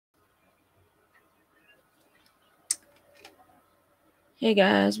Hey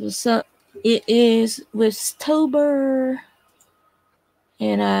guys, what's up? It is Wistober,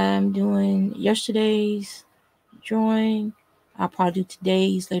 and I'm doing yesterday's drawing. I'll probably do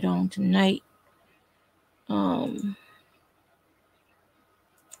today's later on tonight. So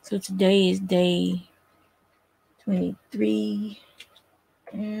today is day 23,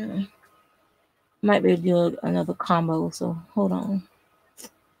 and might be able to do another combo. So hold on,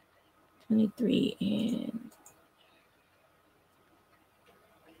 23 and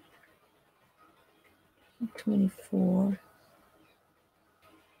 24.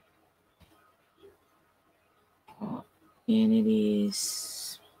 And it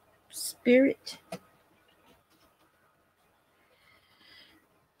is Spirit.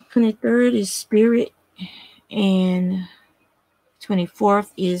 23rd is Spirit, and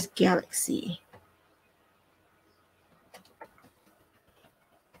 24th is Galaxy.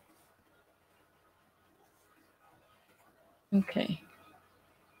 Okay.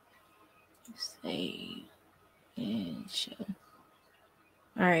 Save and show.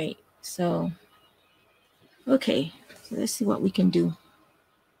 All right. So, okay. So let's see what we can do.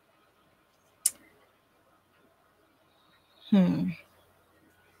 All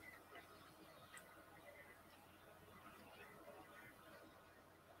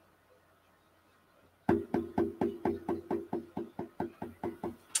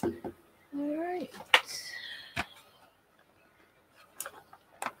right.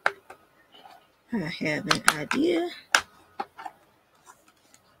 I have an idea.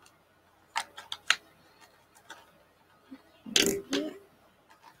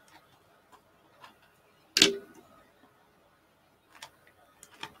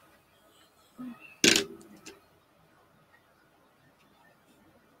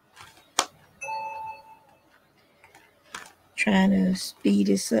 Trying to speed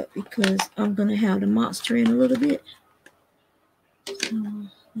this up because I'm going to have the monster in a little bit.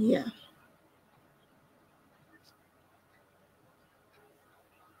 Yeah.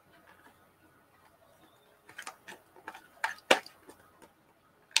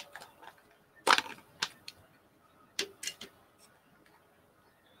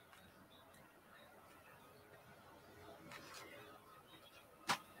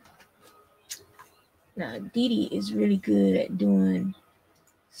 Now, Didi is really good at doing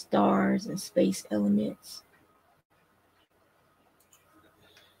stars and space elements.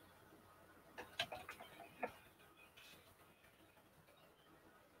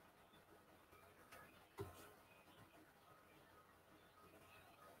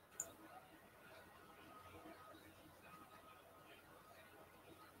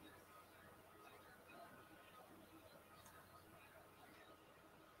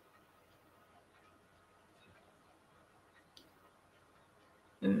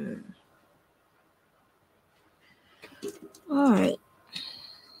 All right.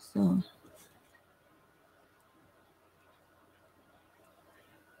 So,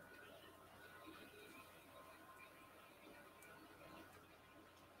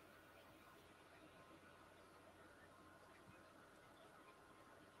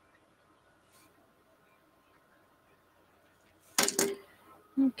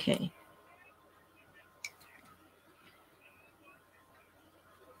 okay.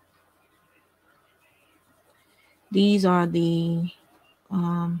 These are the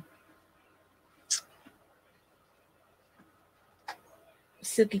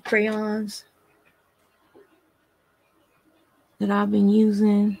silky crayons that I've been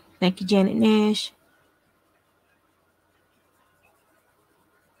using. Thank you, Janet Nash.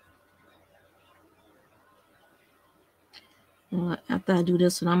 After I do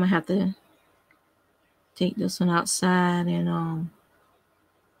this one, I'm gonna have to take this one outside and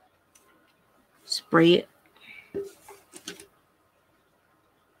spray it.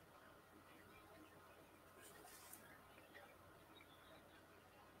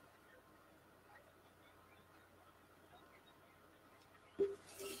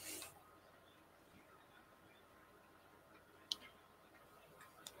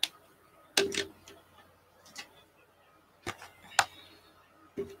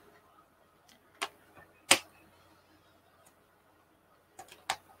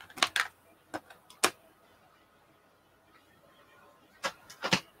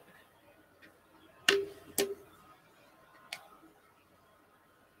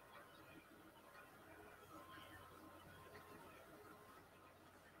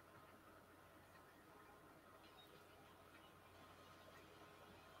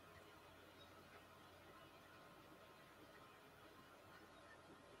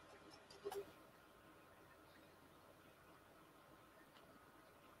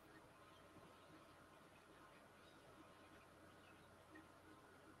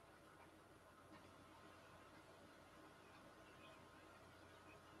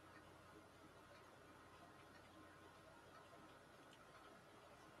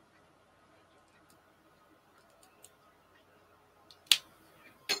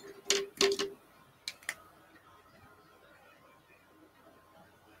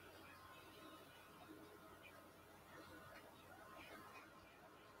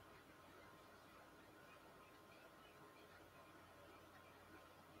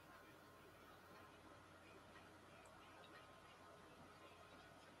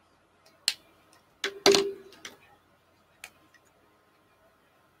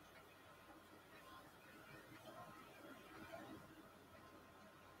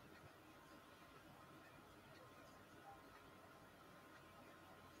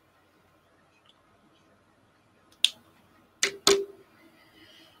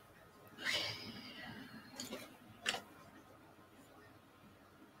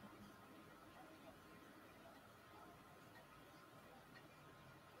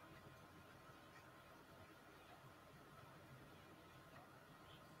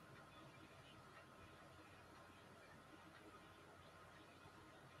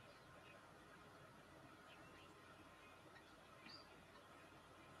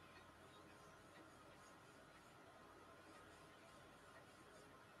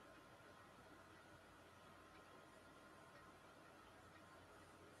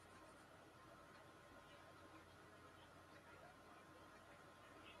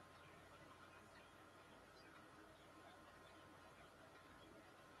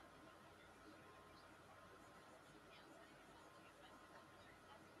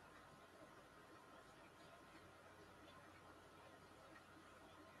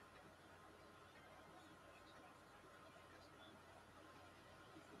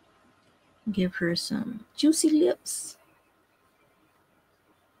 Give her some juicy lips.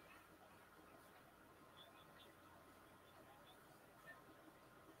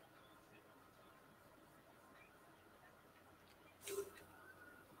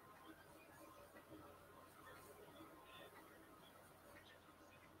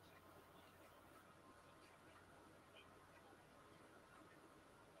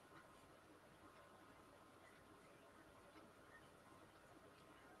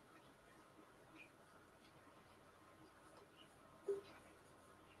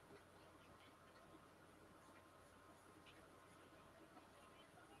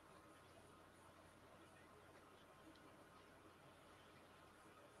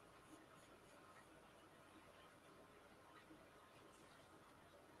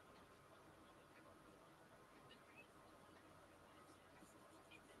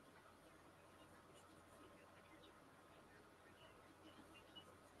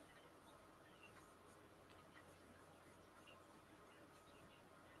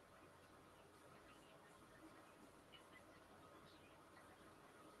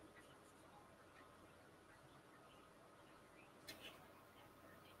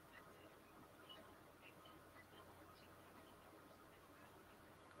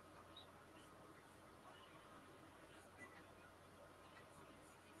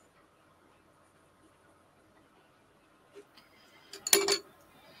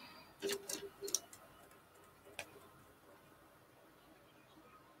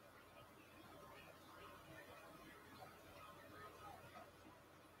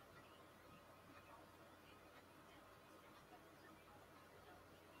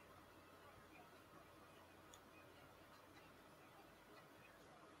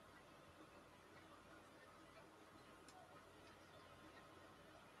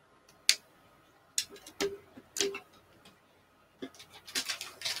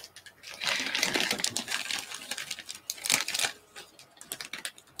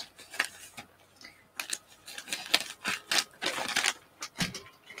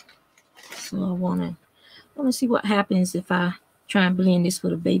 So I want to see what happens if I try and blend this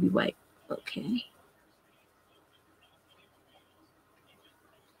with a baby wipe. Okay.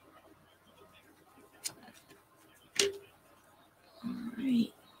 All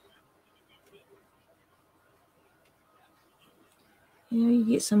right. Yeah, you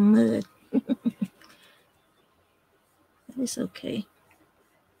get some mud. It's okay.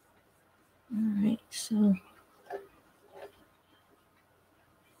 All right, so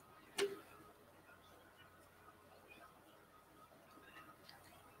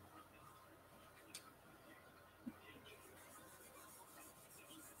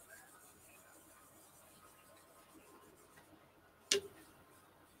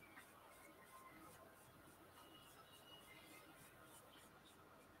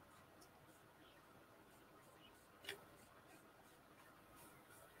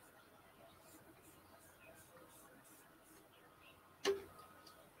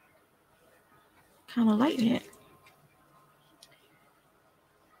kind of like that.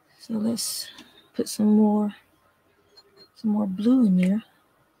 So let's put some more blue in there.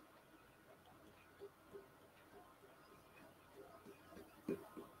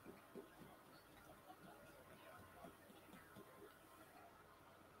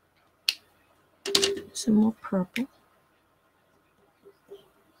 Some more purple.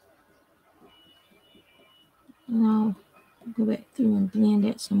 And I'll go back through and blend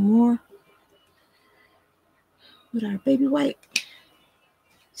that some more with our baby wipe.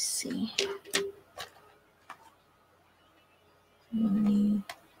 Let's see. Need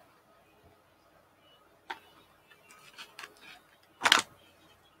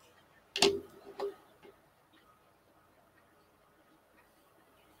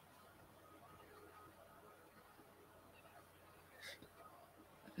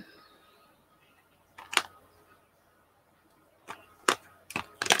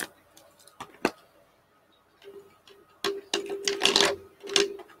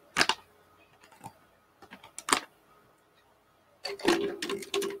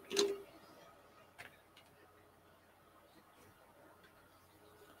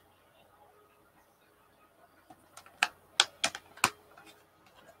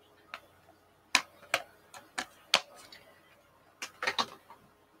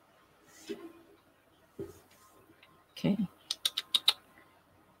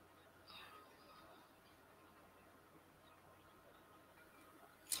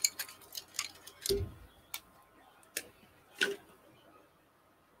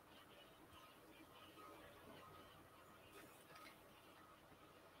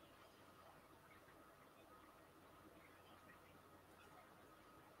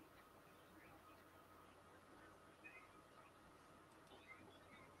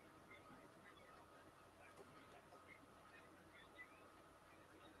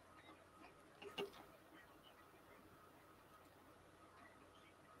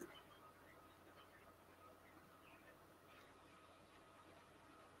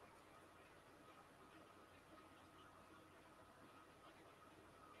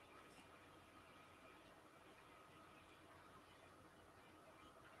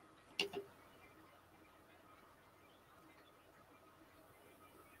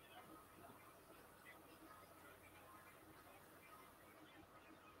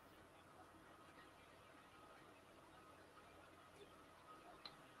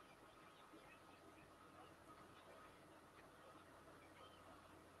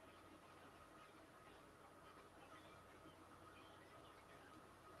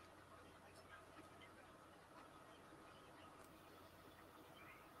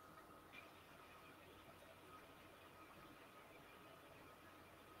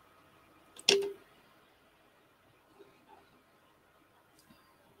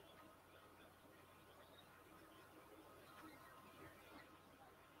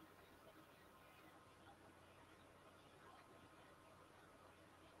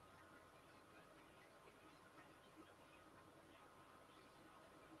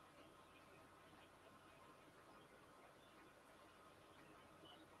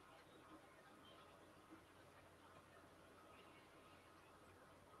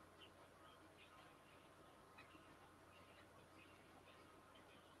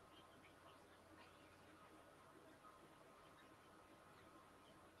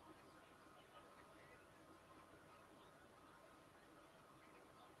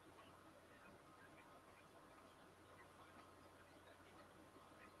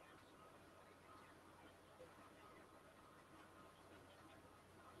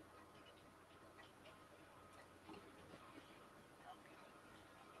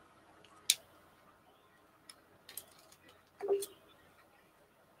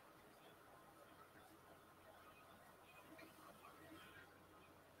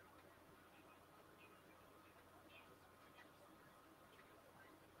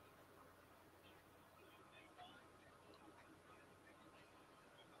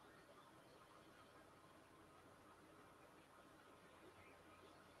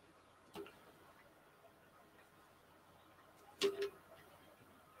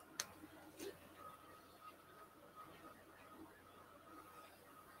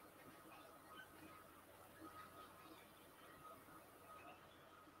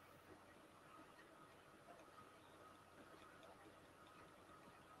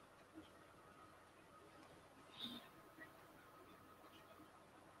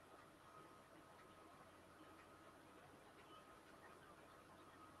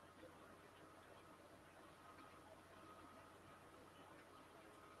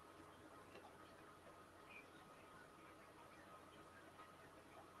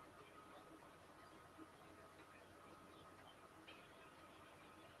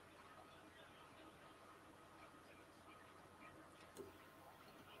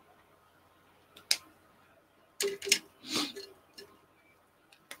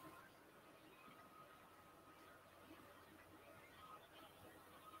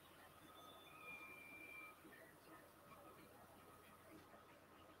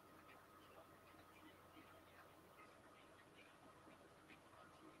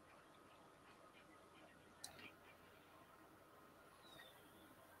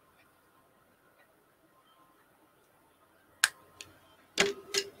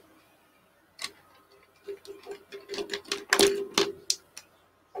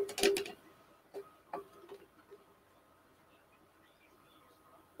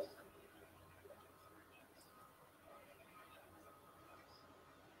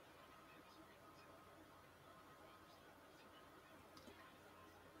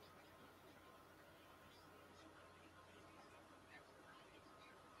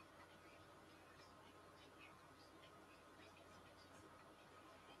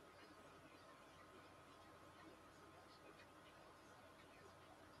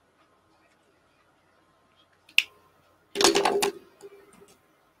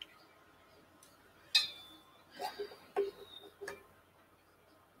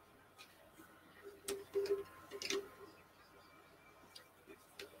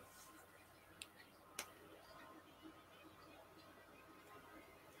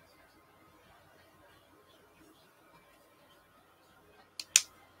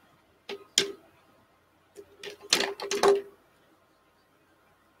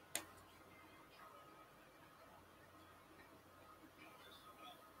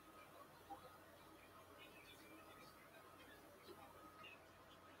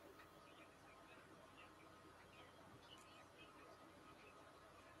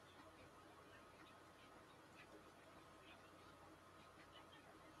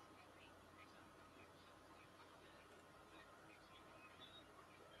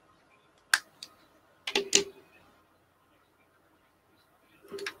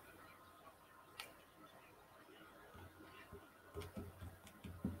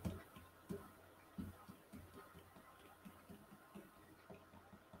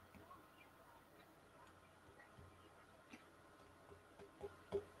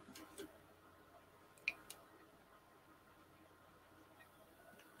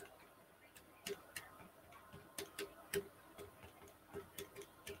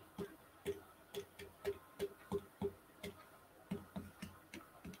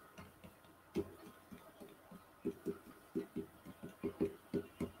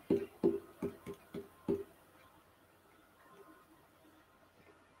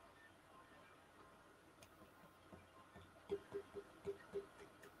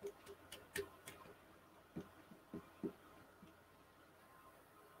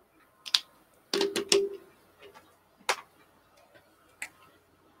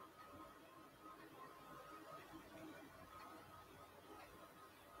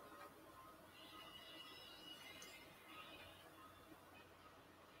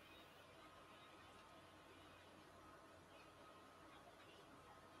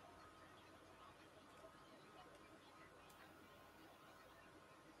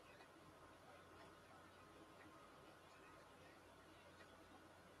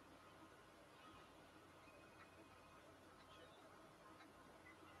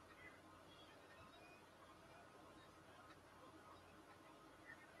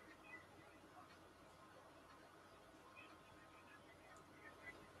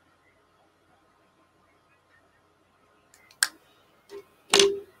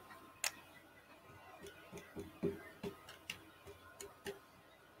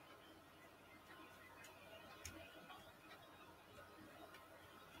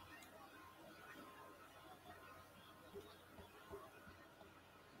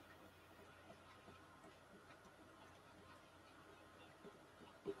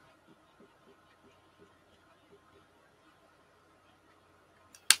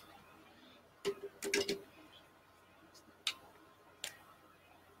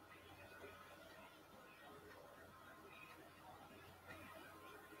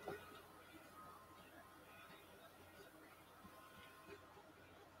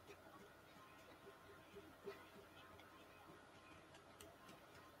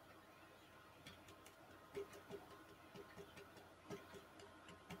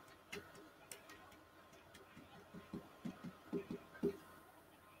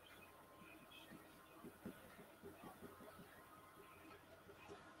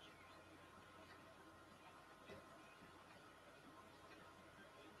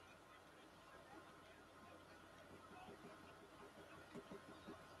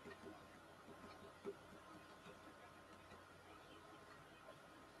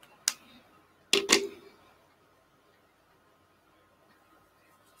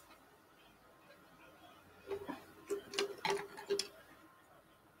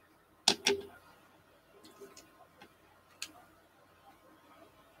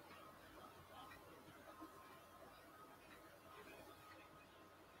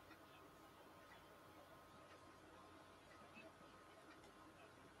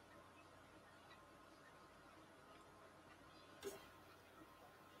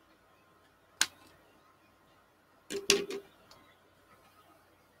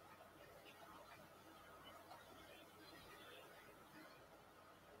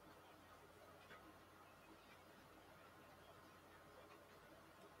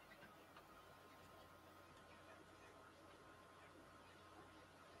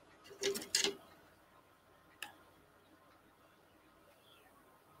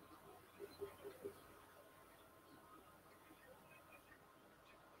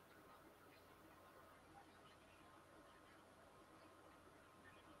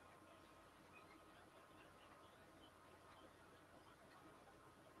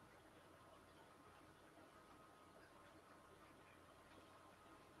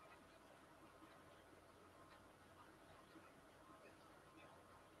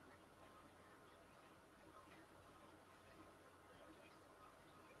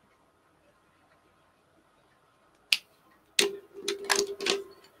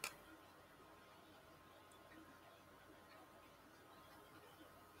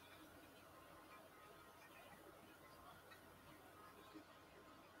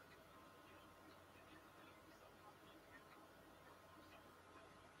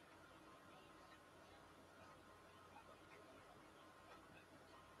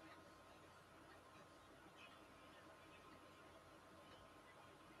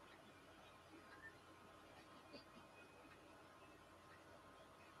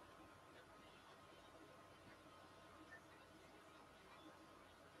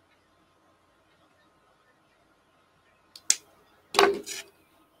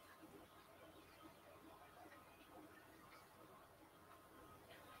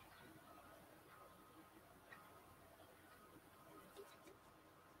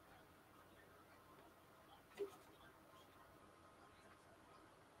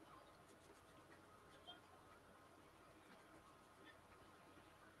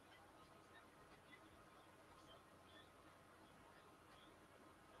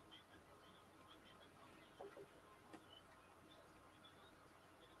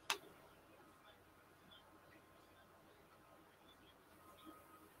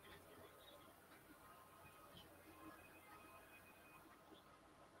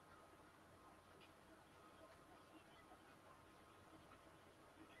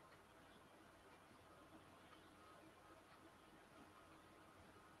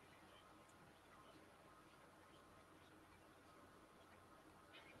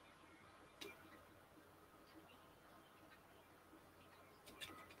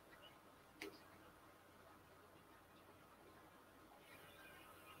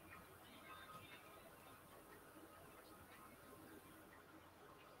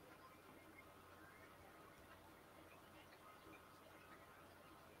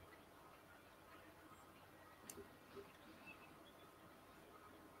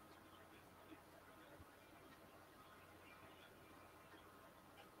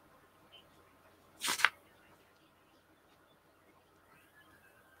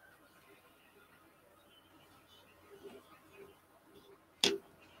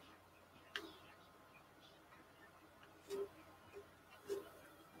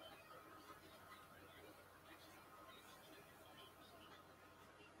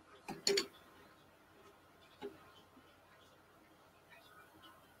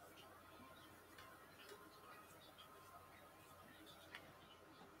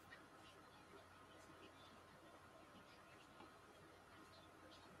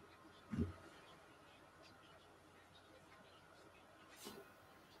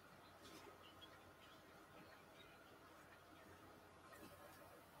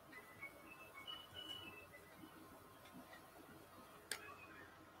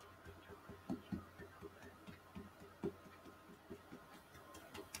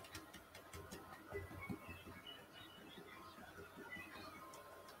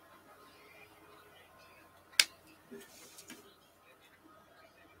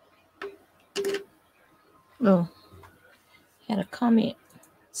Oh, had a comment.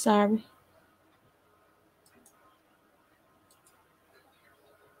 Sorry.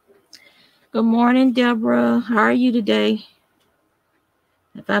 Good morning, Deborah. How are you today?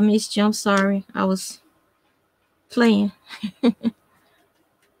 If I missed you, I'm sorry. I was playing.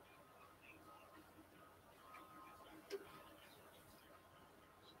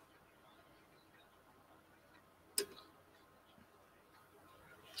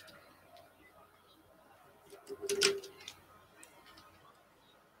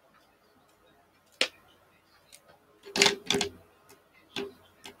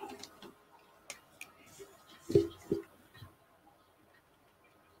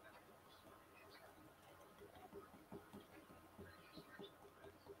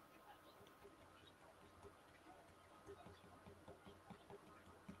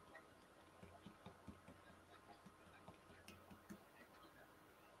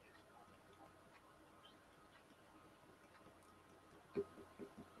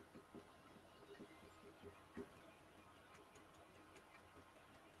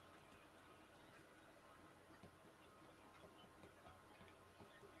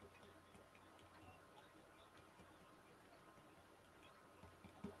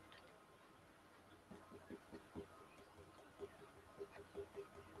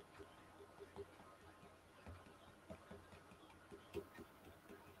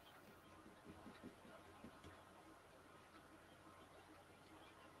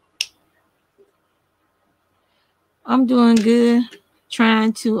 I'm doing good.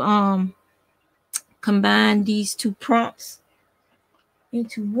 Trying to combine these two prompts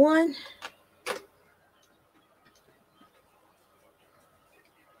into one.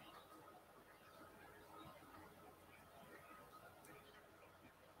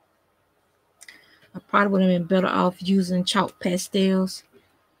 I probably would have been better off using chalk pastels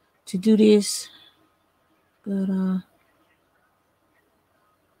to do this, but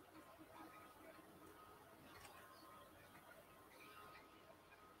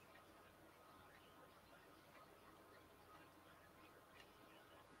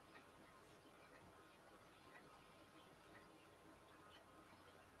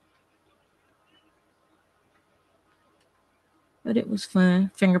it was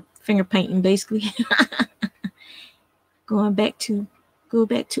fun. Finger painting, basically. Go back to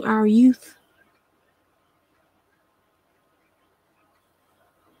our youth.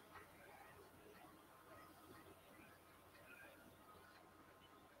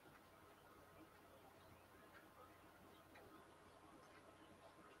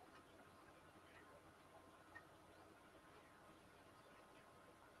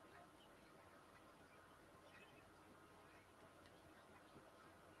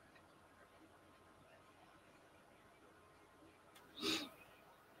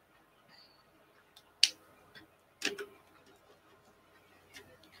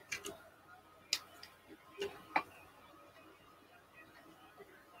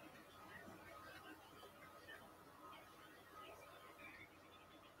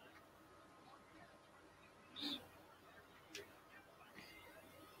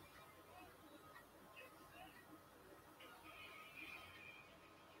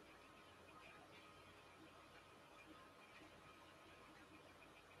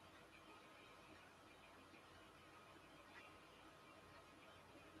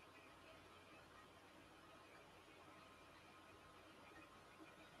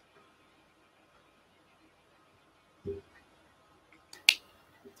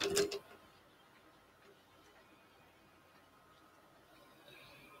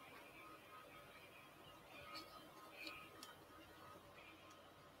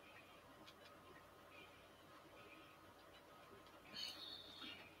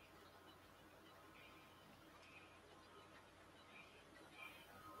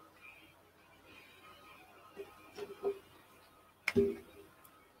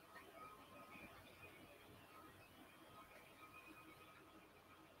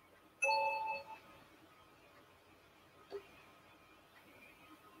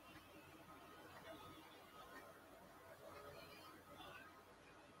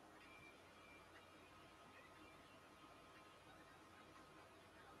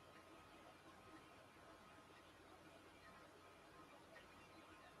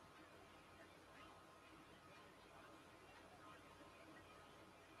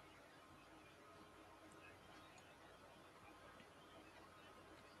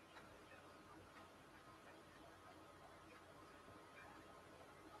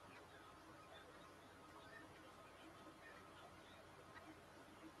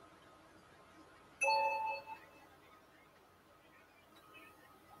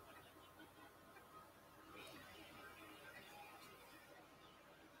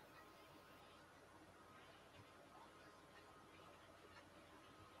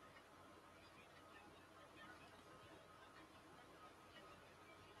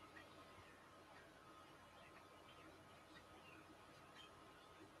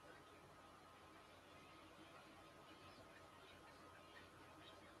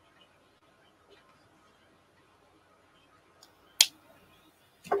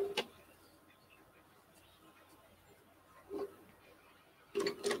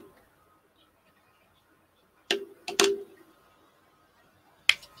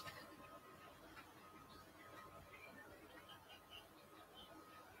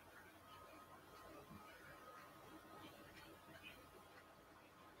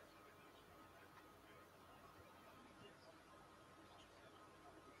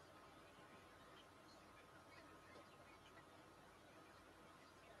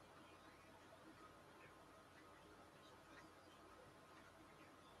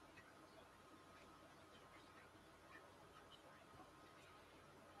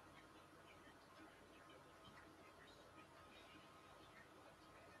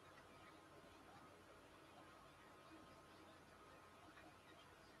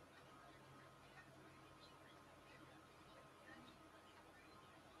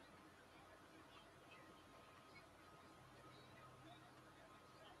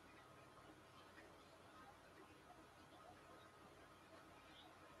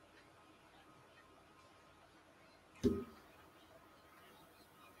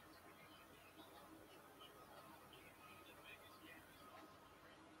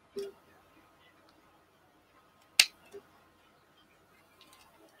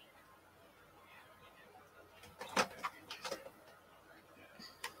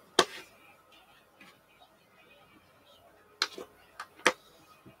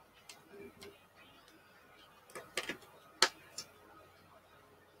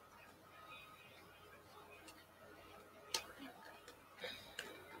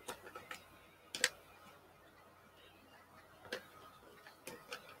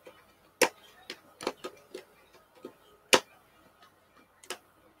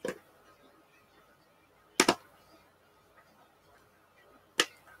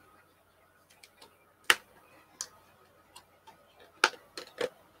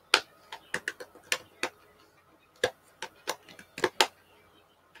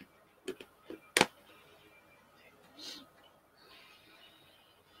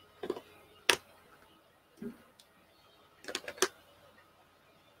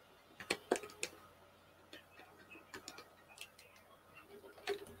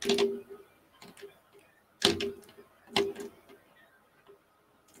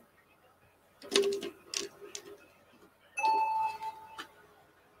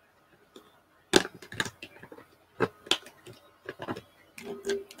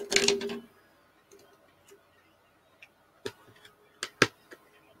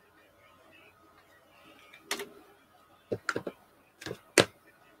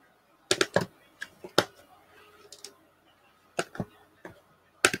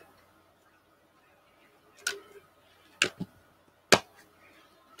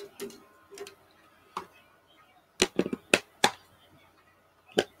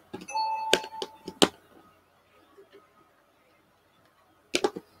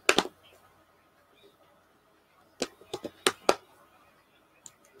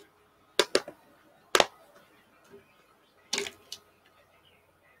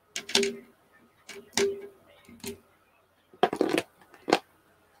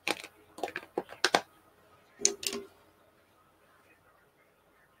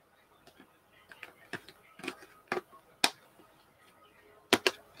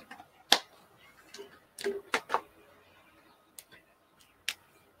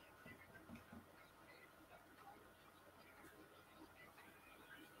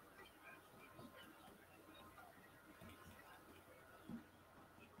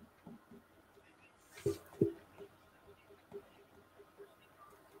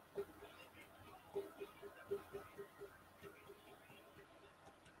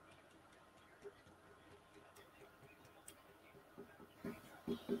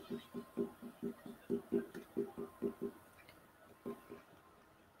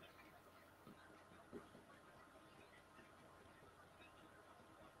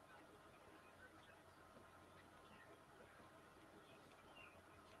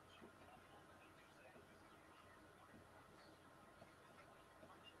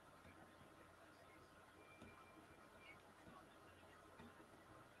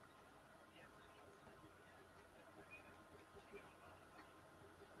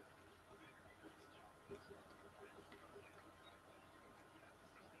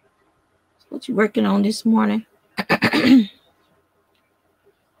 What you working on this morning?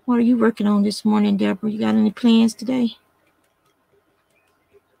 What are you working on this morning, Deborah? You got any plans today?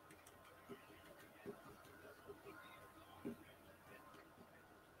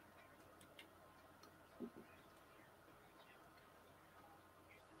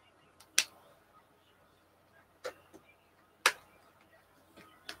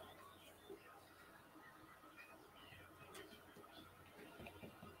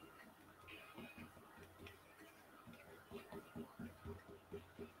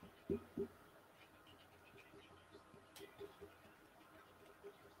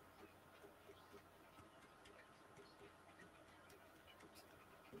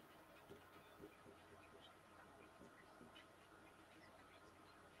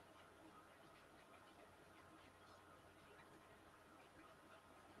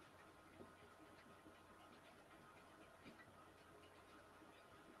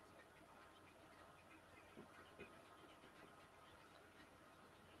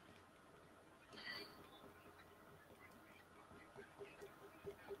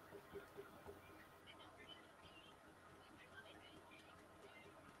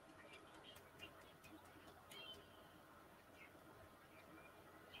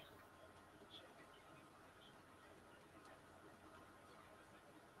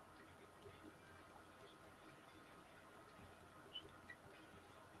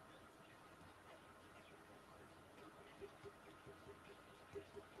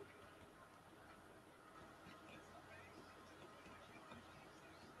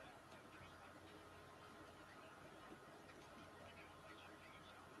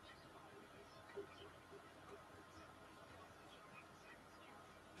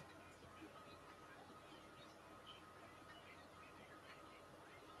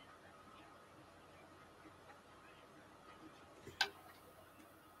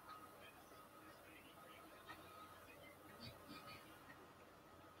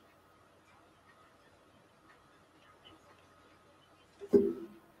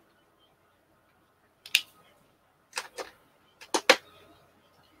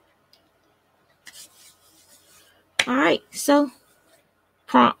 All right, so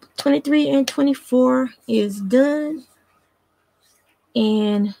prompt 23 and 24 is done.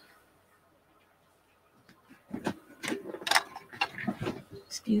 And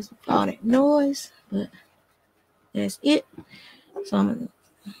excuse me for all that noise, but that's it. So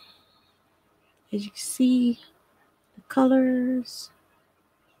as you can see, the colors,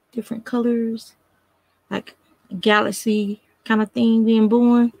 different colors, like galaxy kind of thing being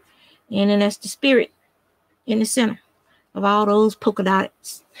born. And then that's the spirit in the center of all those polka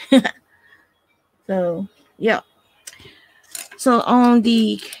dots. So, yeah. So on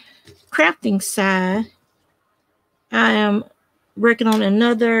the crafting side, I am working on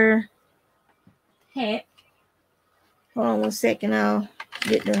another hat. Hold on 1 second. I'll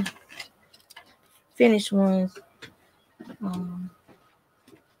get the finished ones.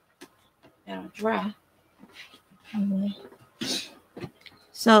 That'll dry. Okay.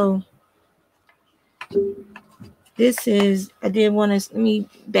 So this is, I did want to, let me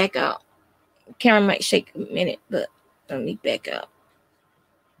back out. Camera might shake a minute, but let me back out.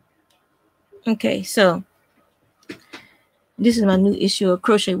 Okay, so this is my new issue of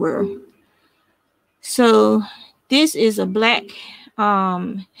Crochet World. So this is a black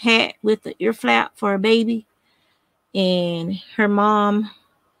hat with the ear flap for a baby, and her mom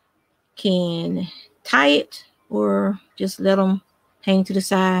can tie it or just let them hang to the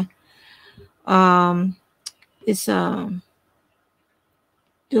side. It's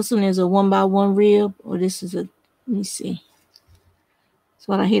this one is a 1x1 rib, or this is a, let me see. That's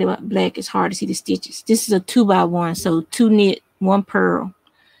what I hate about black. It's hard to see the stitches. This is a 2x1, so 2 knit, 1 purl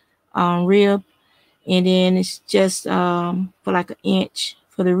rib, and then it's just for like 1 inch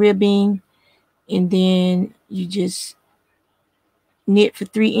for the ribbing, and then you just knit for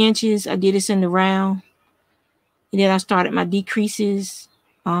 3 inches. I did this in the round, and then I started my decreases.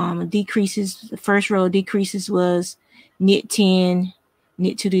 The first row of decreases was knit 10,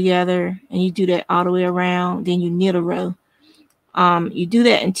 knit 2 together, and you do that all the way around. Then you knit a row. You do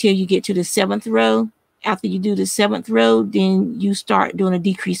that until you get to the 7th row. After you do the 7th row, then you start doing a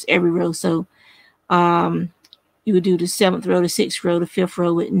decrease every row. So you would do the 7th row, the 6th row, the 5th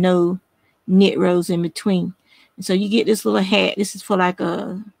row with no knit rows in between. And so you get this little hat. This is for like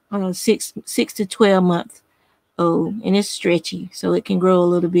a 6 to 12 month old, and it's stretchy, so it can grow a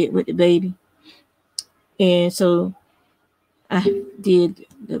little bit with the baby. And so I did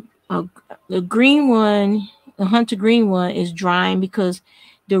the green one. The hunter green one is drying because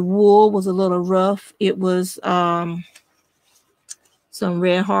the wool was a little rough. It was some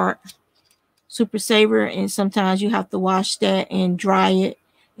Red Heart Super Saver, and sometimes you have to wash that and dry it,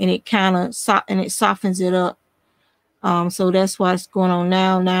 and it kind of it softens it up. So that's what's going on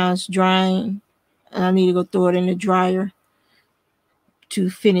now. Now it's drying, and I need to go throw it in the dryer to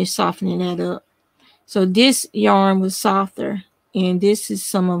finish softening that up. So this yarn was softer, and this is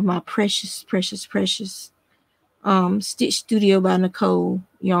some of my precious Stitch Studio by Nicole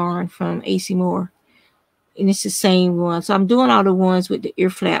yarn from AC Moore, and it's the same one. So I'm doing all the ones with the ear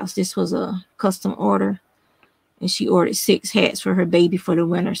flaps. This was a custom order, and she ordered 6 hats for her baby for the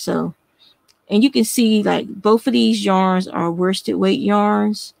winter. So, and you can see like both of these yarns are worsted weight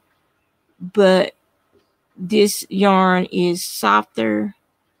yarns, but this yarn is softer,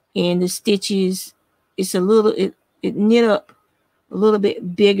 and the stitches, it's a little, it knit up a little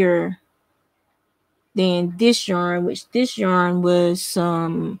bit bigger than this yarn, which this yarn was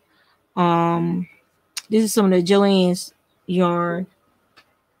some this is some of the Joann's yarn.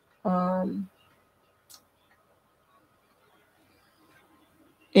 And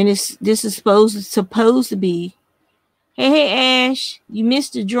this is supposed to be, hey Ash, you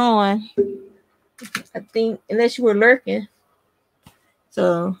missed the drawing, I think, unless you were lurking.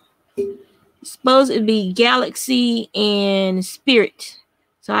 So it's supposed to be Galaxy and Spirit.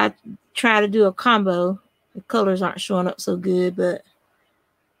 So I try to do a combo. The colors aren't showing up so good, but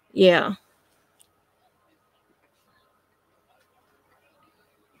yeah.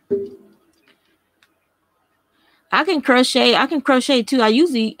 I can crochet too. I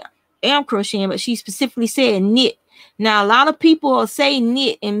usually am crocheting, but she specifically said knit. Now a lot of people say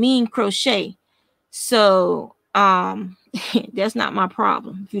knit and mean crochet. So that's not my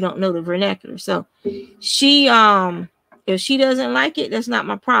problem if you don't know the vernacular. So she if she doesn't like it, that's not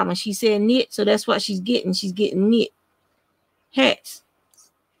my problem. She said knit, so that's what she's getting. She's getting knit hats.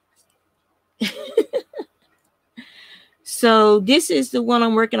 So this is the one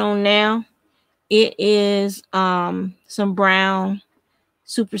I'm working on now. It is some brown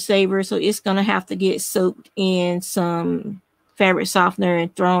Super Saver, so it's gonna have to get soaked in some fabric softener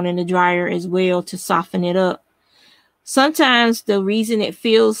and thrown in the dryer as well to soften it up. Sometimes the reason it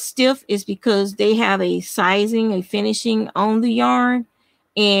feels stiff is because they have a sizing, a finishing on the yarn,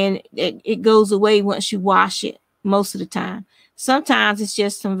 and it goes away once you wash it most of the time. Sometimes it's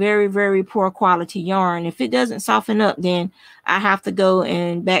just some very, very poor quality yarn. If it doesn't soften up, then I have to go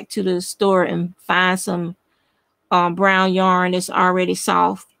and back to the store and find some brown yarn that's already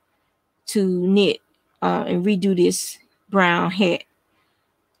soft to knit and redo this brown hat.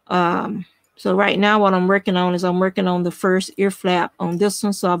 So right now what I'm working on is I'm working on the first ear flap on this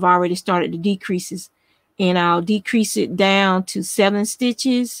one. So I've already started the decreases, and I'll decrease it down to 7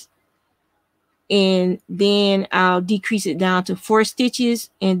 stitches, and then I'll decrease it down to 4 stitches,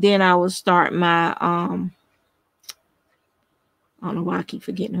 and then I will start my I don't know why I keep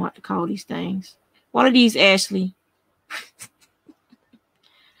forgetting what to call these things. One of these, Ashley.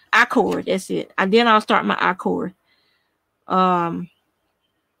 I-cord, that's it. And then I'll start my I-cord.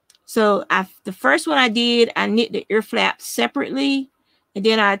 So the first one I did, I knit the ear flaps separately, and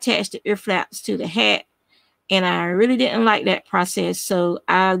then I attached the ear flaps to the hat. And I really didn't like that process. So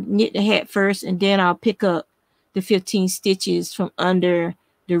I'll knit the hat first, and then I'll pick up the 15 stitches from under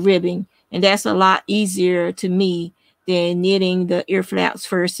the ribbing. And that's a lot easier to me than knitting the ear flaps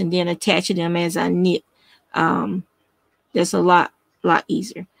first and then attaching them as I knit. That's a lot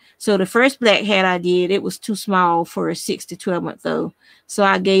easier. So the first black hat I did, it was too small for a 6 to 12 month old. So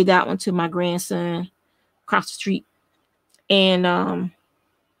I gave that one to my grandson across the street. And I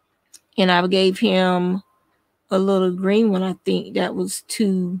gave him a little green one. I think that was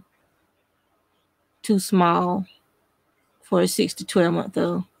too small for a 6 to 12 month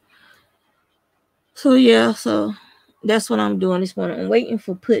old. So yeah, so that's what I'm doing this morning. I'm waiting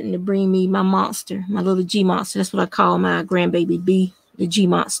for Puddin to bring me my monster, my little G monster. That's what I call my grandbaby B, the G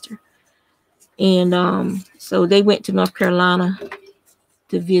monster. And so they went to North Carolina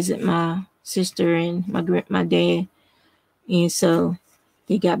to visit my sister and my dad. And so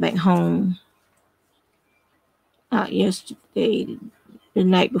they got back home yesterday, the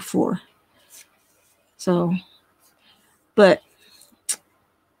night before. So, but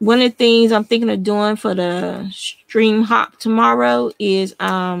one of the things I'm thinking of doing for the stream hop tomorrow is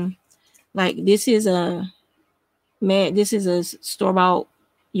like this is a store-bought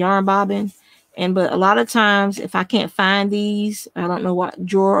yarn bobbin. But a lot of times if I can't find these, I don't know what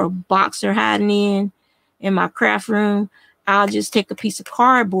drawer or box they're hiding in my craft room, I'll just take a piece of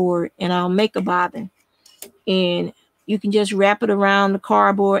cardboard and I'll make a bobbin. And you can just wrap it around the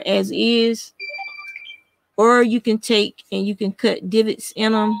cardboard as is, or you can take and you can cut divots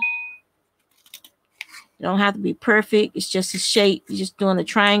in them. It don't have to be perfect. It's just a shape. You're just doing a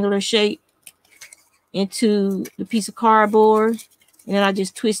triangular shape into the piece of cardboard. And then I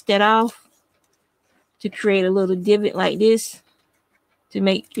just twist that off to create a little divot like this to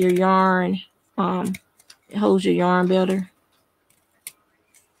make your yarn, it holds your yarn better.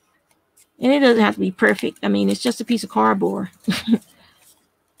 And it doesn't have to be perfect. I mean, it's just a piece of cardboard.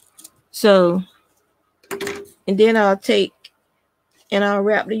 So, and then I'll take and I'll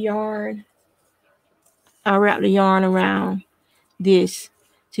wrap the yarn. I'll wrap the yarn around this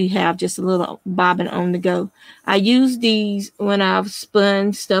to have just a little bobbin on the go. I use these when I've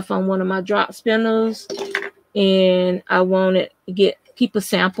spun stuff on one of my drop spindles and I want to keep a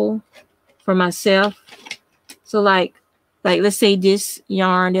sample for myself. So like let's say this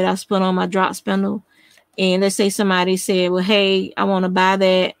yarn that I spun on my drop spindle, and let's say somebody said, well, hey, I want to buy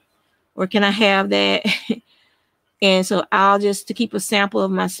that, or can I have that? And so I'll just, to keep a sample of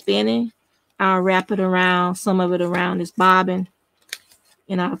my spinning, I'll wrap it around, some of it around this bobbin,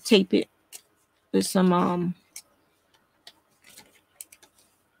 and I'll tape it with some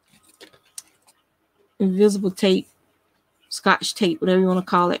invisible tape, Scotch tape, whatever you want to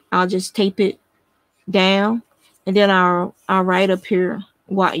call it. I'll just tape it down, and then I'll write up here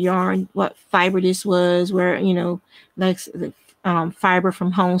what yarn, what fiber this was, where, you know, like the fiber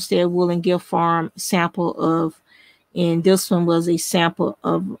from Homestead Wool and Gift Farm sample of, and this one was a sample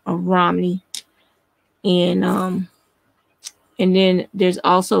of Romney. And then there's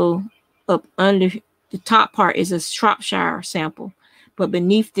also up under the top part is a Shropshire sample, but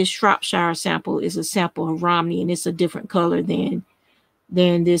beneath this Shropshire sample is a sample of Romney, and it's a different color than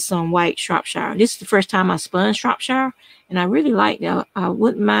this white Shropshire. This is the first time I spun Shropshire, and I really like that. I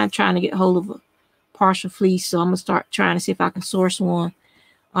wouldn't mind trying to get hold of a partial fleece, so I'm gonna start trying to see if I can source one,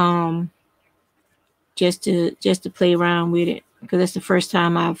 just to play around with it, because that's the first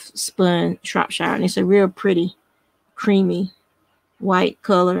time I've spun Shropshire, and it's a real pretty creamy white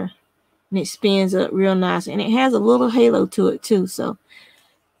color, and it spins up real nice, and it has a little halo to it too. So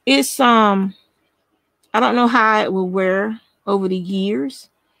it's I don't know how it will wear over the years,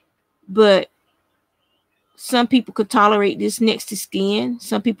 but some people could tolerate this next to skin.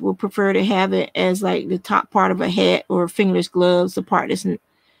 Some people would prefer to have it as like the top part of a hat or fingerless gloves, the part that's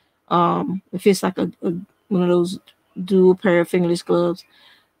if it's like a one of those dual pair of fingerless gloves.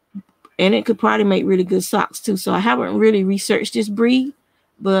 And it could probably make really good socks too. So I haven't really researched this breed,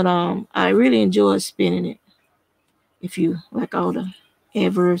 but I really enjoy spinning it. If you like all the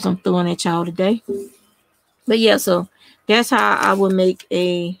adverbs I'm throwing at y'all today. But yeah, so that's how I would make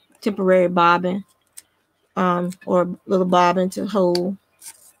a temporary bobbin, or a little bobbin to hold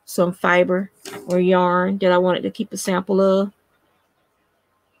some fiber or yarn that I wanted to keep a sample of,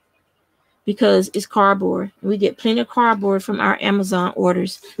 because it's cardboard. We get plenty of cardboard from our Amazon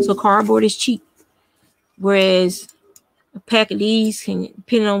orders. So cardboard is cheap. Whereas a pack of these can,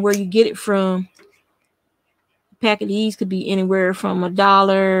 depending on where you get it from, a pack of these could be anywhere from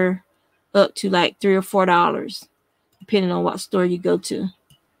 $1 up to like $3 or $4, depending on what store you go to.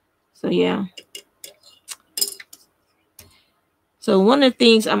 So yeah. So one of the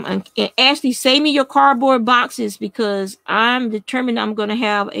things I'm Ashley, save me your cardboard boxes, because I'm determined I'm going to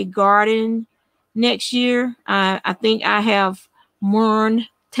have a garden next year. I think I have mourned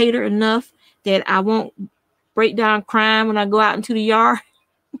Tater enough that I won't break down crying when I go out into the yard.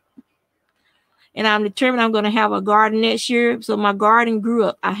 And I'm determined I'm going to have a garden next year. So my garden grew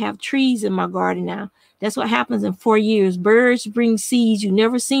up. I have trees in my garden now. That's what happens in 4 years. Birds bring seeds you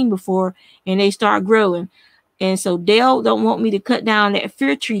never seen before, and they start growing. And so Dale don't want me to cut down that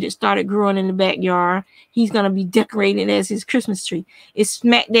fir tree that started growing in the backyard. He's going to be decorating it as his Christmas tree. It's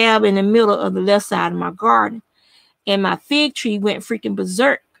smack dab in the middle of the left side of my garden. And my fig tree went freaking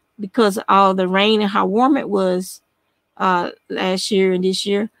berserk because of all the rain and how warm it was last year and this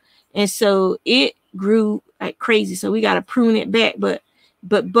year. And so it grew like crazy. So we got to prune it back. But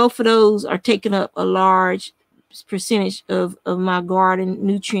both of those are taking up a large percentage of my garden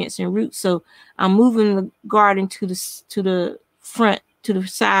nutrients and roots. So I'm moving the garden to the front, to the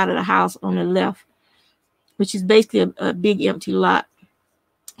side of the house on the left, which is basically a big empty lot.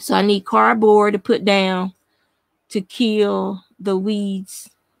 So I need cardboard to put down to kill the weeds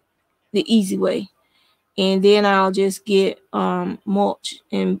the easy way. And then I'll just get mulch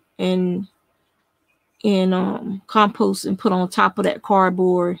and compost and put on top of that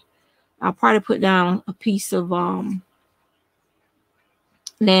cardboard. I'll probably put down a piece of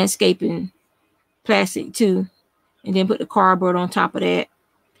landscaping plastic too, and then put the cardboard on top of that.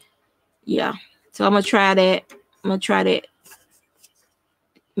 Yeah, so I'm gonna try that. I'm gonna try that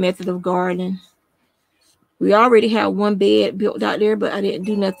method of gardening. We already have one bed built out there, but I didn't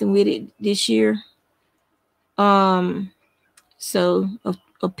do nothing with it this year. So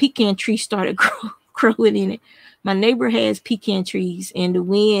a pecan tree started growing in it. My neighbor has pecan trees, and the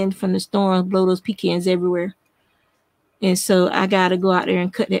wind from the storms blow those pecans everywhere. And so I got to go out there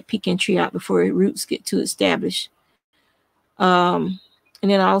and cut that pecan tree out before its roots get too established. And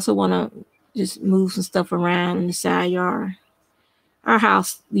then I also want to just move some stuff around in the side yard. Our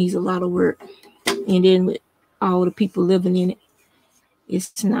house needs a lot of work. And then with all the people living in it,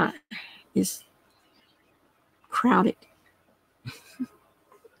 it's crowded.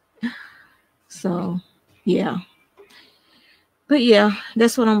 So, yeah. But yeah,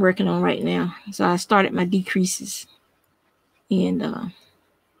 that's what I'm working on right now. So I started my decreases. And I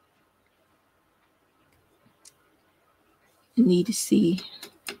need to see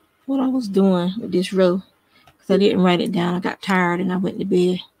what I was doing with this row, because I didn't write it down. I got tired and I went to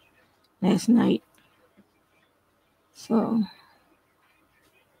bed last night. So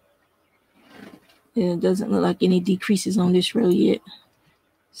it doesn't look like any decreases on this row yet.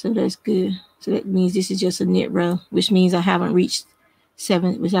 So that's good. So that means this is just a knit row, which means I haven't reached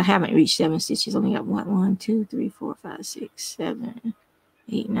 7 stitches. I only got 1, 2, 3, 4, 5, 6, 7,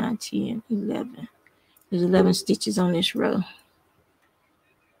 8, 9, 10, 11. There's 11 stitches on this row.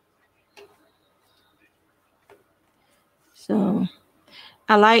 So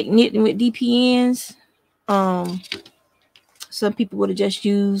I like knitting with DPNs. Some people would have just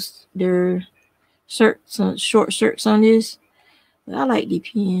used their shirts, short shirts on this, but I like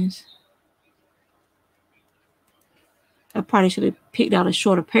DPNs. I probably should have picked out a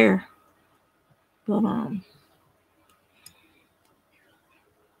shorter pair, but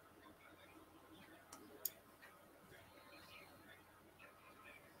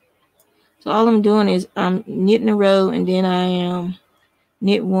so all I'm doing is I'm knitting a row, and then I am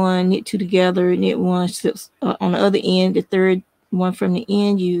knit 1, knit 2 together, knit 1, slip on the other end. The third one from the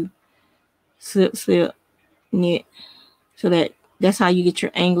end, you slip, knit. So that's how you get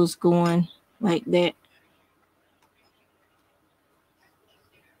your angles going like that.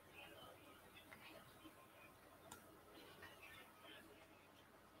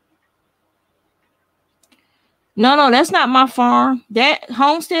 No, that's not my farm. That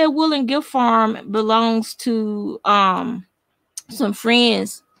Homestead Wool and Gift Farm belongs to some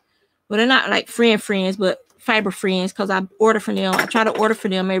friends. Well, they're not like friends, but fiber friends, because I order from them. I try to order for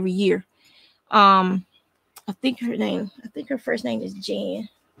them every year. I think her first name is Jan.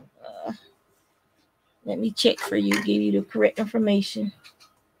 Let me check for you, give you the correct information.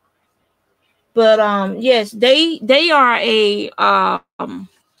 But yes, they are a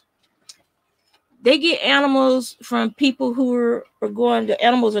they get animals from people who are going. The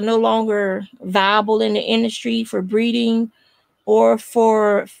animals are no longer viable in the industry for breeding or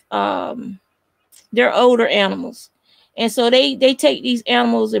for they're older animals. And so they take these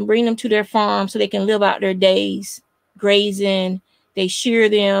animals and bring them to their farm so they can live out their days grazing. They shear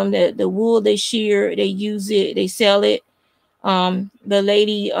them. The wool they shear, they use it, they sell it. The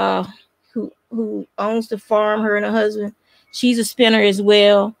lady who owns the farm, her and her husband, she's a spinner as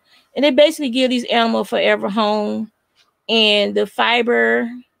well. And they basically give these animals forever home. And the fiber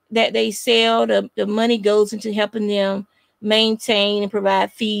that they sell, the money goes into helping them maintain and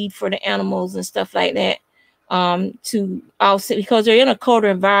provide feed for the animals and stuff like that. To also, because they're in a colder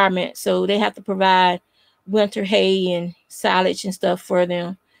environment, so they have to provide winter hay and silage and stuff for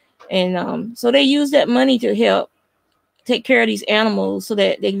them. And so they use that money to help take care of these animals so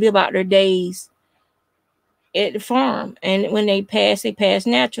that they live out their days at the farm. And when they pass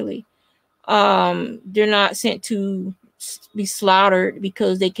naturally. They're not sent to be slaughtered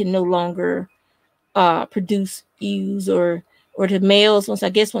because they can no longer produce ewes or the males. Once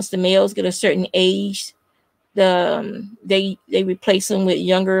the males get a certain age, they replace them with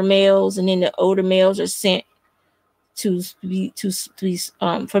younger males, and then the older males are sent to be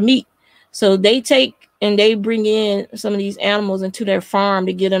for meat. So they take and they bring in some of these animals into their farm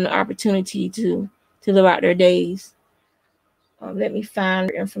to give them the opportunity to live out their days. Let me find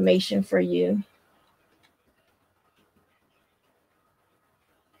information for you.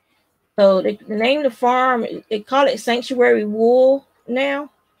 So the name of the farm, they call it Sanctuary Wool now.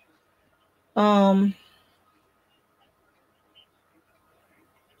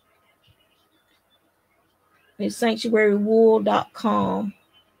 It's sanctuarywool.com.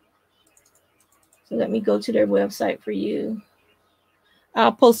 So let me go to their website for you.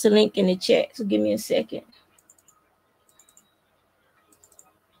 I'll post a link in the chat, so give me a second.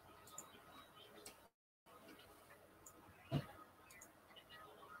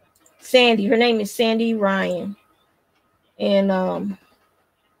 Sandy, her name is Sandy Ryan. And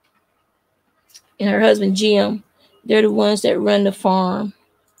her husband Jim, they're the ones that run the farm.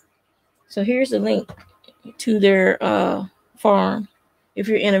 So here's the link to their farm if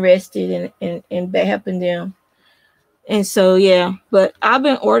you're interested in helping them. And so yeah, but I've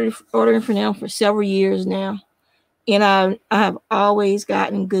been ordering for them for several years now. And I have always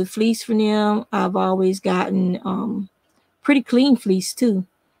gotten good fleece from them. I've always gotten pretty clean fleece too.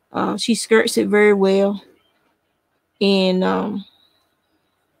 She skirts it very well. And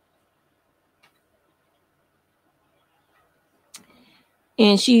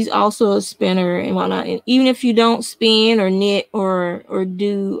she's also a spinner and whatnot. And even if you don't spin or knit or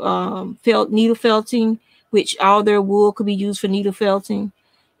do needle felting, which all their wool could be used for needle felting.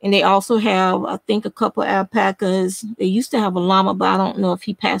 And they also have, I think, a couple of alpacas. They used to have a llama, but I don't know if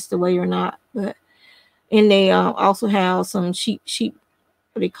he passed away or not. And they also have some sheep.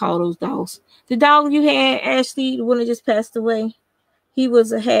 What do they call those dogs? The dog you had, Ashley, the one that just passed away. He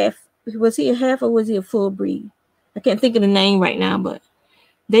was a half. Was he a half or was he a full breed? I can't think of the name right now, but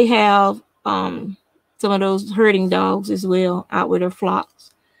they have some of those herding dogs as well out with their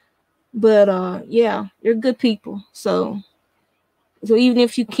flocks. But yeah, they're good people. So even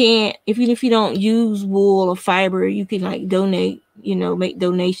if you don't use wool or fiber, you can like donate, make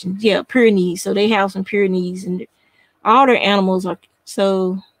donations. Yeah, Pyrenees. So they have some Pyrenees, and all their animals are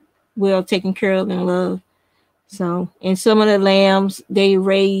so well taken care of and loved. So, and some of the lambs they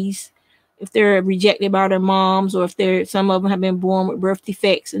raise, if they're rejected by their moms, or if some of them have been born with birth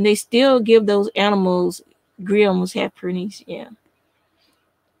defects, and they still give those animals, Grimms have Pyrenees, yeah.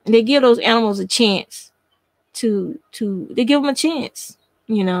 And they give those animals a chance they give them a chance,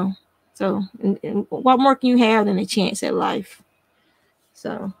 So, and what more can you have than a chance at life?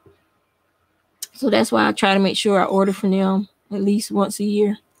 So that's why I try to make sure I order from them at least once a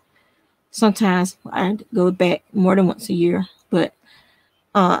year. Sometimes I go back more than once a year, but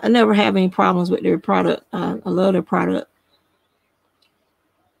I never have any problems with their product. I love their product.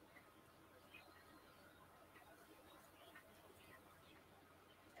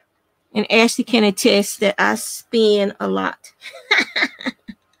 And Ashley can attest that I spin a lot.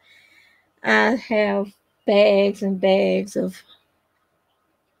 I have bags and bags of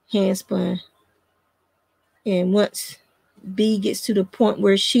handspun. And once B gets to the point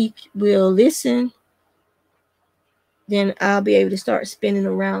where she will listen, then I'll be able to start spinning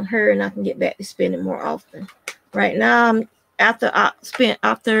around her, and I can get back to spinning more often. Right now, after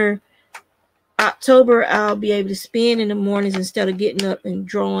October, I'll be able to spin in the mornings instead of getting up and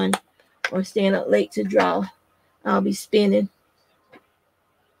drawing or staying up late to draw. I'll be spinning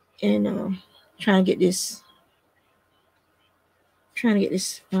and trying to get this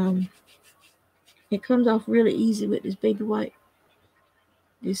It comes off really easy with this baby white.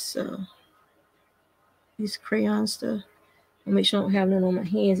 This crayon stuff. I'll make sure I don't have none on my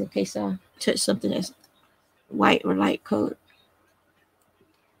hands in case I touch something that's white or light colored.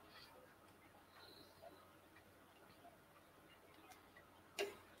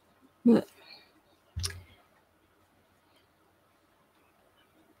 But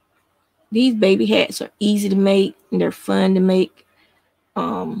these baby hats are easy to make and they're fun to make.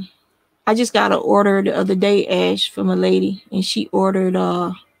 I just got an order the other day, Ash, from a lady, and she ordered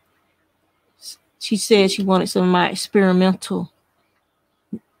she said she wanted some of my experimental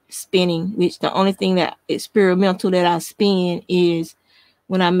spinning, which the only thing that experimental that I spin is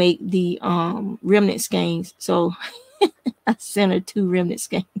when I make the remnant skeins. So I sent her 2 remnant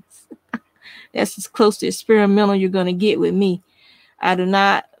skeins. That's as close to experimental you're gonna get with me. I do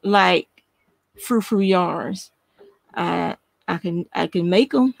not like frou-frou yarns. I can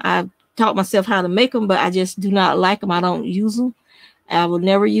make them. I've taught myself how to make them, but I just do not like them. I don't use them. I will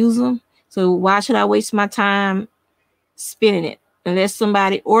never use them. So why should I waste my time spinning it? Unless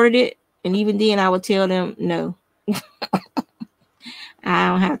somebody ordered it, and even then I would tell them no. I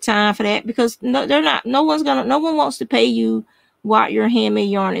don't have time for that because no one wants to pay you what your handmade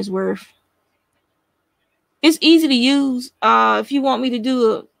yarn is worth. It's easy to use. If you want me to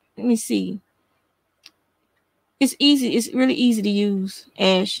do it, let me see. It's easy. It's really easy to use,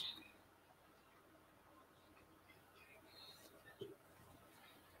 Ash.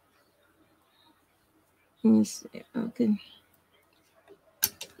 Let me see. Okay.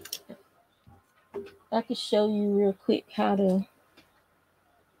 I can show you real quick how to.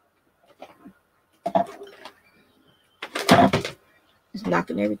 Just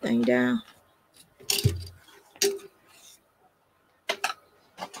knocking everything down.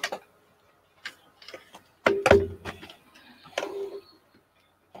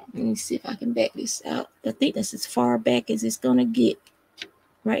 Let me see if I can back this out. I think that's as far back as it's gonna get.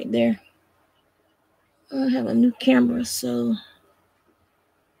 Right there. I have a new camera, so.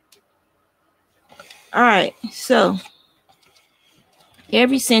 All right, so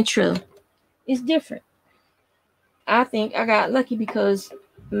every Sentro is different. I think I got lucky because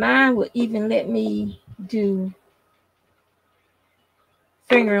mine would even let me do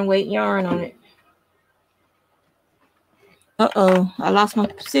finger and weight yarn on it. Uh-oh, I lost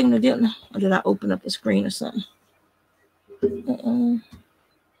my signal, didn't I? Or did I open up the screen or something?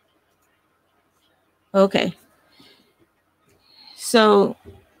 Okay. So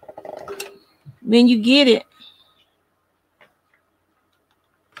when you get it,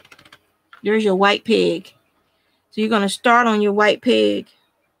 there's your white peg. So you're going to start on your white peg.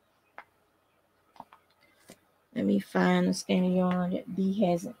 Let me find the skein of yarn that Bee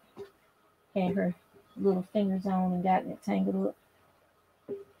hasn't had her little fingers on and got it tangled up.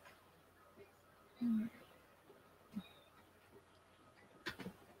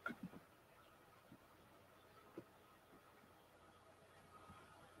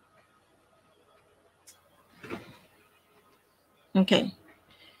 Okay.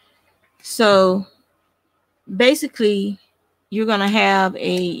 So basically, you're going to have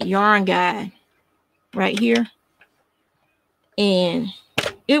a yarn guide right here. And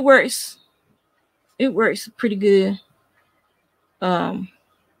it works. It works pretty good. I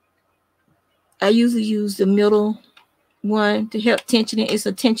usually use the middle one to help tension it. It's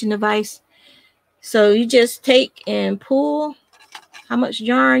a tension device. So you just take and pull how much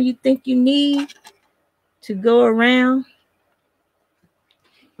yarn you think you need to go around.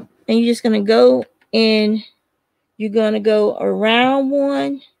 And you're just going to go and you're going to go around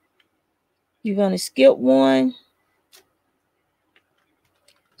one. You're going to skip one.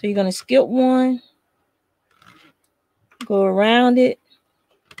 So you're going to skip one. Go around it.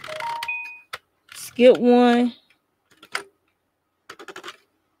 Skip one.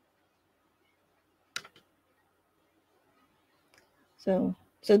 So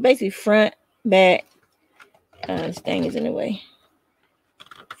basically front, back. This thing is in the way.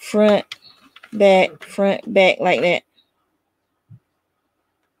 Front, back, like that.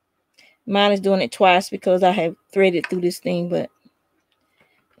 Mine is doing it twice because I have threaded through this thing, but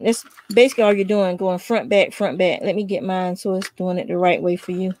that's basically all you're doing, going front, back, front, back. Let me get mine so it's doing it the right way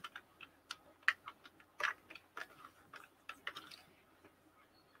for you.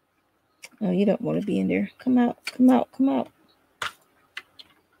 Oh, you don't want to be in there. Come out, come out, come out.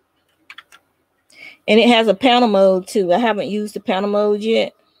 And it has a panel mode too. I haven't used the panel mode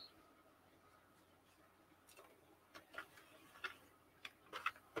yet.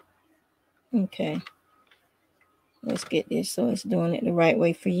 Okay. Let's get this so it's doing it the right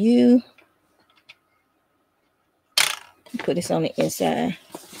way for you. Put this on the inside.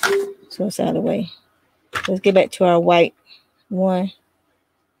 So it's out of the way. Let's get back to our white one.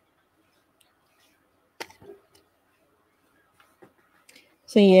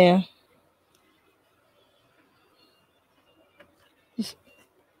 So yeah, just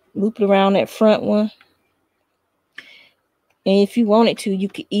loop it around that front one. And if you wanted to, you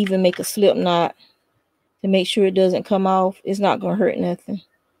could even make a slip knot to make sure it doesn't come off. It's not going to hurt nothing.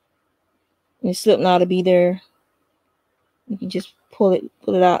 And the slip knot will be there. You can just pull it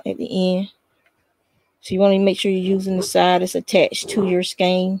out at the end. So you want to make sure you're using the side that's attached to your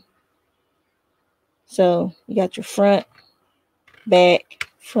skein. So you got your front, back,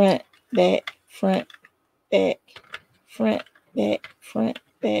 front, back, front, back, front, back, front,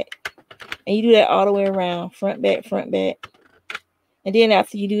 back. And you do that all the way around, front, back, front, back. And then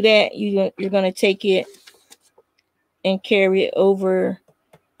after you do that, you're going to take it and carry it over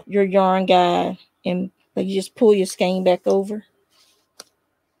your yarn guide. And like you just pull your skein back over.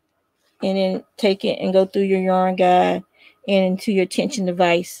 And then take it and go through your yarn guide and into your tension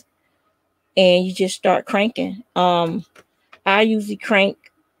device. And you just start cranking. I usually crank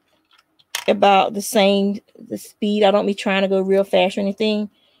about the speed. I don't be trying to go real fast or anything.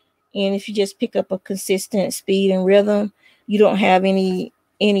 And if you just pick up a consistent speed and rhythm, you don't have any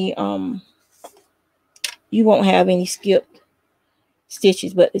you won't have any skipped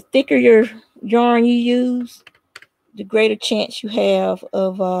stitches. But the thicker your yarn you use, the greater chance you have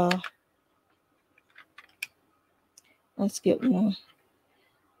of I skipped one.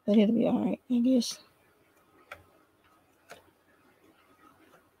 But it'll be all right, I guess.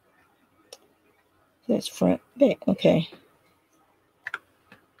 That's front, back. Okay.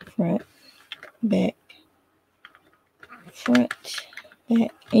 Front, back, front,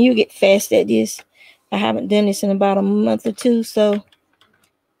 back. And you get fast at this. I haven't done this in about a month or two, so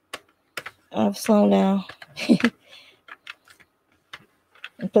I've slowed down.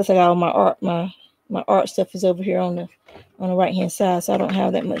 And plus I got all my art, my art stuff is over here on the right hand side, so I don't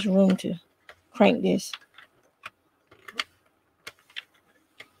have that much room to crank this.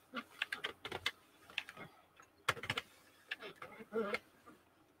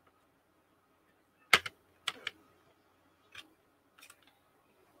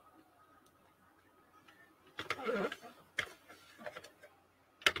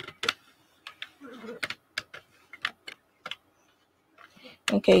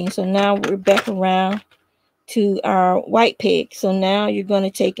 Okay, so now we're back around to our white peg. So now you're going to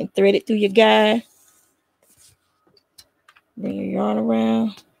take and thread it through your guide. Bring your yarn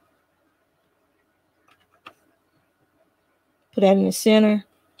around. Put that in the center.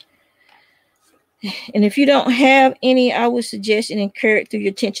 And if you don't have any, I would suggest and encourage through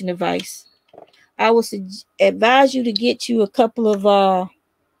your tension device. I would advise you to get you a couple of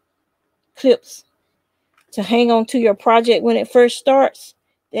clips to hang on to your project when it first starts.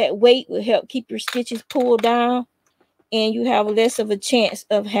 That weight will help keep your stitches pulled down, and you have less of a chance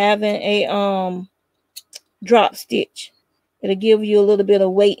of having a drop stitch. It'll give you a little bit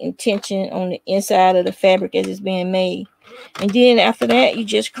of weight and tension on the inside of the fabric as it's being made. And then after that, you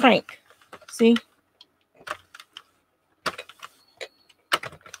just crank. See?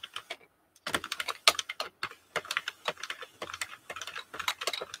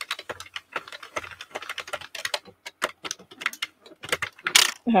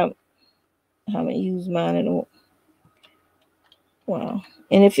 I haven't used mine in a while.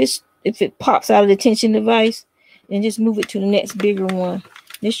 And if it pops out of the tension device, then just move it to the next bigger one.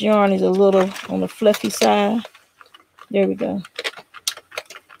 This yarn is a little on the fluffy side. There we go.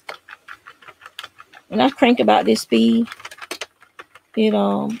 And I crank about this speed. It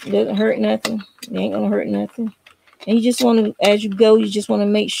doesn't hurt nothing. It ain't gonna hurt nothing. And you just want to, as you go, you just want to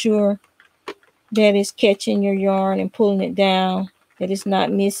make sure that it's catching your yarn and pulling it down, that it's not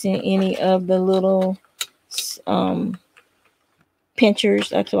missing any of the little pinchers.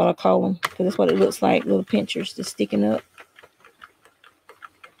 That's what I call them, because that's what it looks like, little pinchers just sticking up.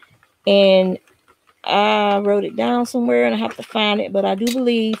 And I wrote it down somewhere and I have to find it, but I do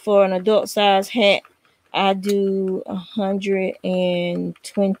believe for an adult size hat, I do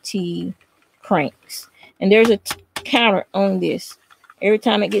 120 cranks. And there's a counter on this. Every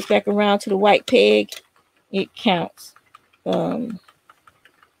time it gets back around to the white peg, it counts. So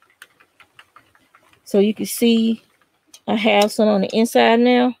you can see I have some on the inside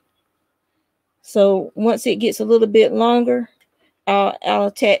now. So once it gets a little bit longer, I'll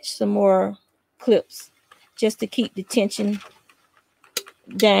attach some more clips just to keep the tension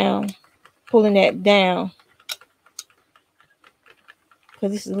down, pulling that down,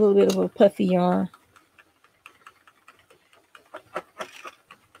 because this is a little bit of a puffy yarn.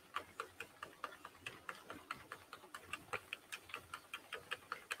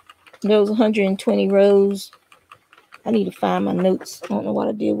 Those 120 rows. I need to find my notes. I don't know what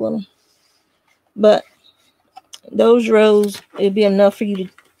I did with them. But those rows, it'll be enough for you to,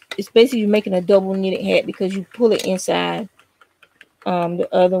 it's basically making a double knitted hat because you pull it inside the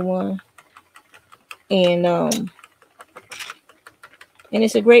other one. And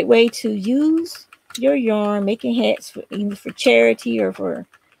it's a great way to use your yarn, making hats for either for charity or for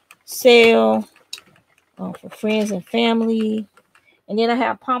sale, for friends and family. And then I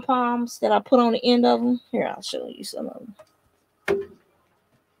have pom-poms that I put on the end of them. Here, I'll show you some of them.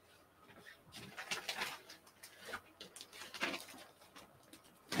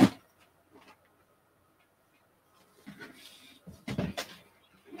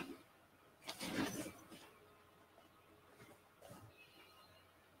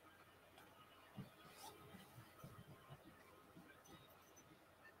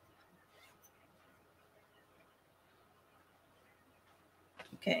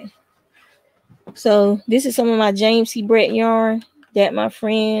 Okay. So this is some of my James C. Brett yarn that my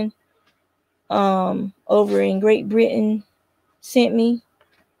friend over in Great Britain sent me.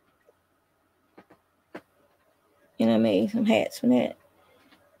 And I made some hats from that.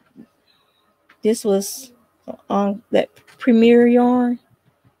 This was on that Premier yarn.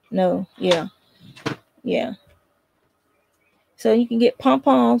 No, yeah. So you can get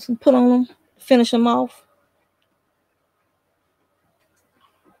pom-poms and put on them, finish them off.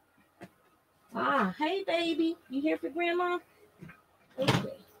 Ah, hey baby, you here for grandma?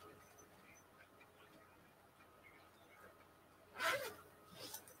 Okay.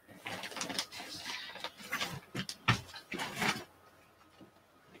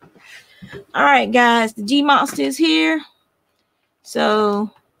 All right, guys, the G Monster is here. So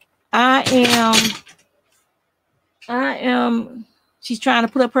I am, she's trying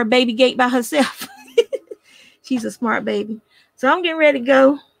to put up her baby gate by herself. She's a smart baby. So I'm getting ready to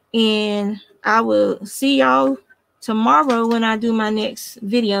go, and I will see y'all tomorrow when I do my next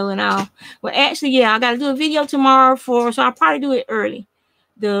video. And I got to do a video tomorrow so I'll probably do it early,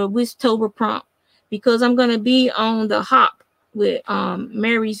 the Wistober prompt, because I'm going to be on the hop with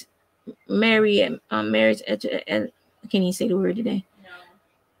Mary's, and I can't even say the word today.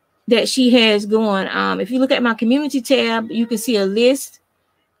 That she has going. If you look at my community tab, you can see a list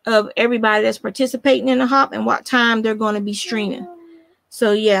of everybody that's participating in the hop and what time they're going to be streaming.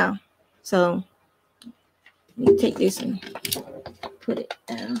 So yeah, so let me take this and put it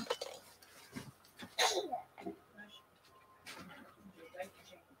down.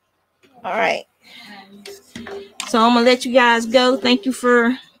 All right, so I'm gonna let you guys go. Thank you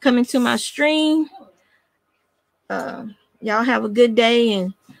for coming to my stream. Y'all have a good day,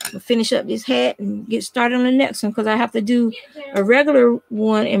 and we'll finish up this hat and get started on the next one, because I have to do a regular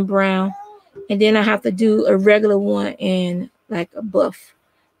one in brown, and then I have to do a regular one in like a buff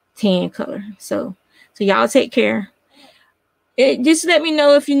tan color. So y'all take care. Just let me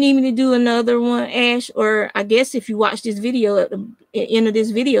know if you need me to do another one, Ash, or I guess if you watch this video at the end of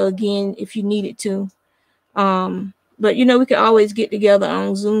this video again, if you needed to. But we could always get together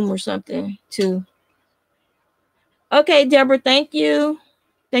on Zoom or something too. Okay, Deborah, thank you.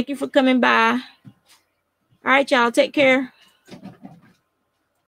 Thank you for coming by. All right, y'all, take care.